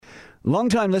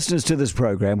Long-time listeners to this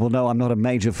program will know I'm not a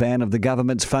major fan of the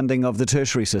government's funding of the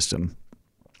tertiary system.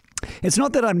 It's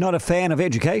not that I'm not a fan of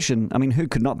education. I mean, who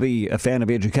could not be a fan of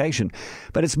education?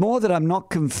 But it's more that I'm not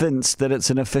convinced that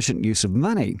it's an efficient use of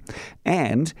money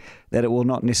and that it will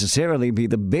not necessarily be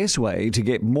the best way to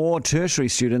get more tertiary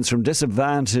students from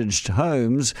disadvantaged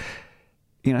homes,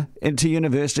 into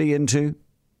university, into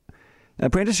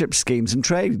apprenticeship schemes and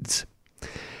trades.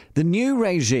 The new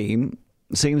regime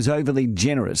seems overly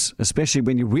generous, especially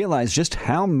when you realise just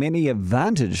how many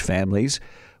advantaged families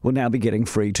will now be getting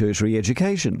free tertiary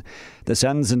education. The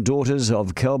sons and daughters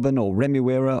of Kelburn or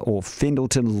Remuera or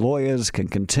Fendleton lawyers can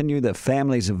continue their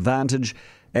family's advantage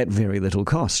at very little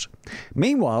cost.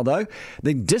 Meanwhile, though,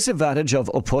 the disadvantage of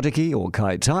Opotiki or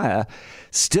Kaitaia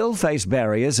still face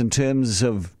barriers in terms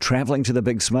of travelling to the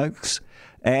big smokes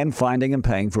and finding and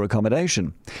paying for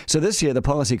accommodation. So this year, the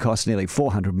policy cost nearly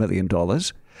 $400 million.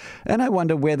 And I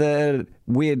wonder whether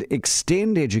we'd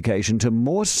extend education to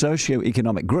more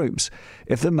socio-economic groups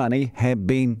if the money had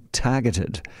been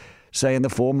targeted, say in the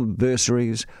form of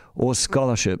bursaries or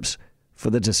scholarships for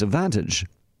the disadvantaged.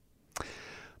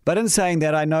 But in saying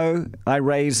that, I know I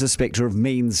raise the spectre of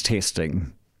means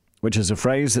testing, which is a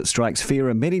phrase that strikes fear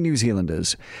in many New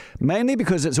Zealanders, mainly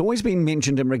because it's always been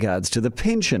mentioned in regards to the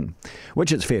pension,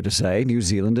 which it's fair to say New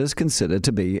Zealanders consider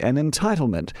to be an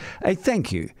entitlement, a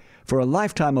thank you for a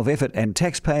lifetime of effort and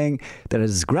tax paying that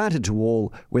is granted to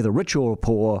all, whether rich or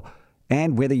poor,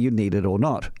 and whether you need it or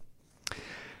not.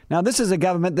 Now, this is a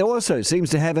government that also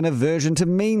seems to have an aversion to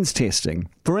means testing.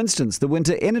 For instance, the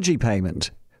winter energy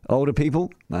payment. Older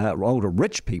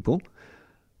rich people,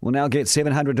 will now get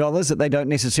 $700 that they don't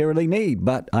necessarily need,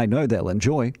 but I know they'll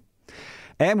enjoy.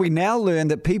 And we now learn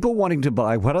that people wanting to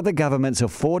buy one of the government's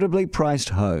affordably priced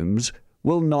homes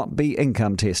will not be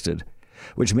income tested,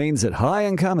 which means that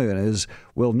high-income earners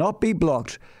will not be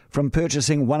blocked from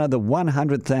purchasing one of the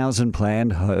 100,000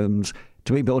 planned homes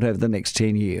to be built over the next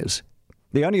 10 years.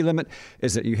 The only limit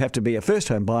is that you have to be a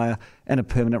first-home buyer and a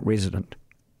permanent resident.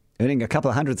 Earning a couple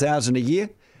of $100,000 a year,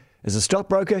 as a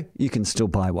stockbroker, you can still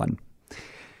buy one.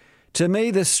 To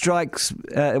me, this strikes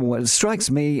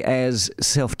me as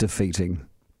self-defeating.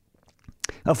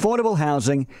 Affordable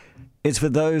housing is for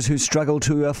those who struggle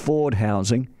to afford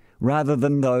housing, rather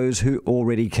than those who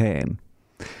already can.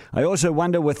 I also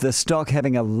wonder, with the stock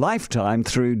having a lifetime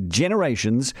through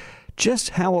generations,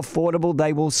 just how affordable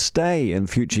they will stay in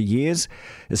future years,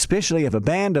 especially if a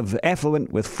band of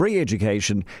affluent with free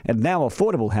education and now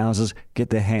affordable houses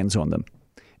get their hands on them.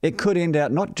 It could end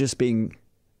out not just being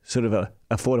sort of a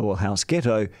affordable house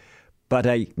ghetto, but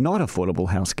a not affordable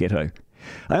house ghetto.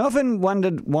 I often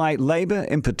wondered why Labour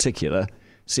in particular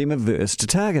seem averse to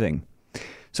targeting.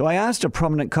 So I asked a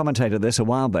prominent commentator this a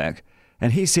while back,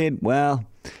 and he said, well,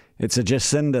 it's a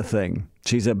Jacinda thing.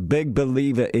 She's a big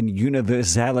believer in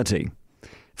universality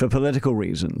for political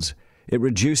reasons. It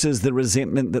reduces the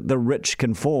resentment that the rich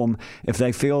can form if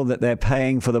they feel that they're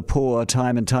paying for the poor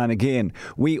time and time again.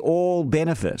 We all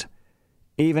benefit,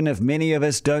 even if many of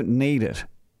us don't need it.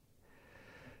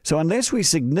 So unless we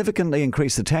significantly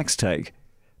increase the tax take,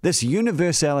 this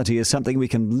universality is something we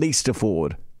can least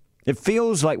afford. It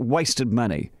feels like wasted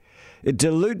money. It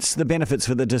dilutes the benefits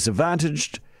for the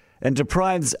disadvantaged and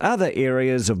deprives other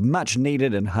areas of much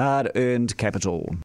needed and hard-earned capital.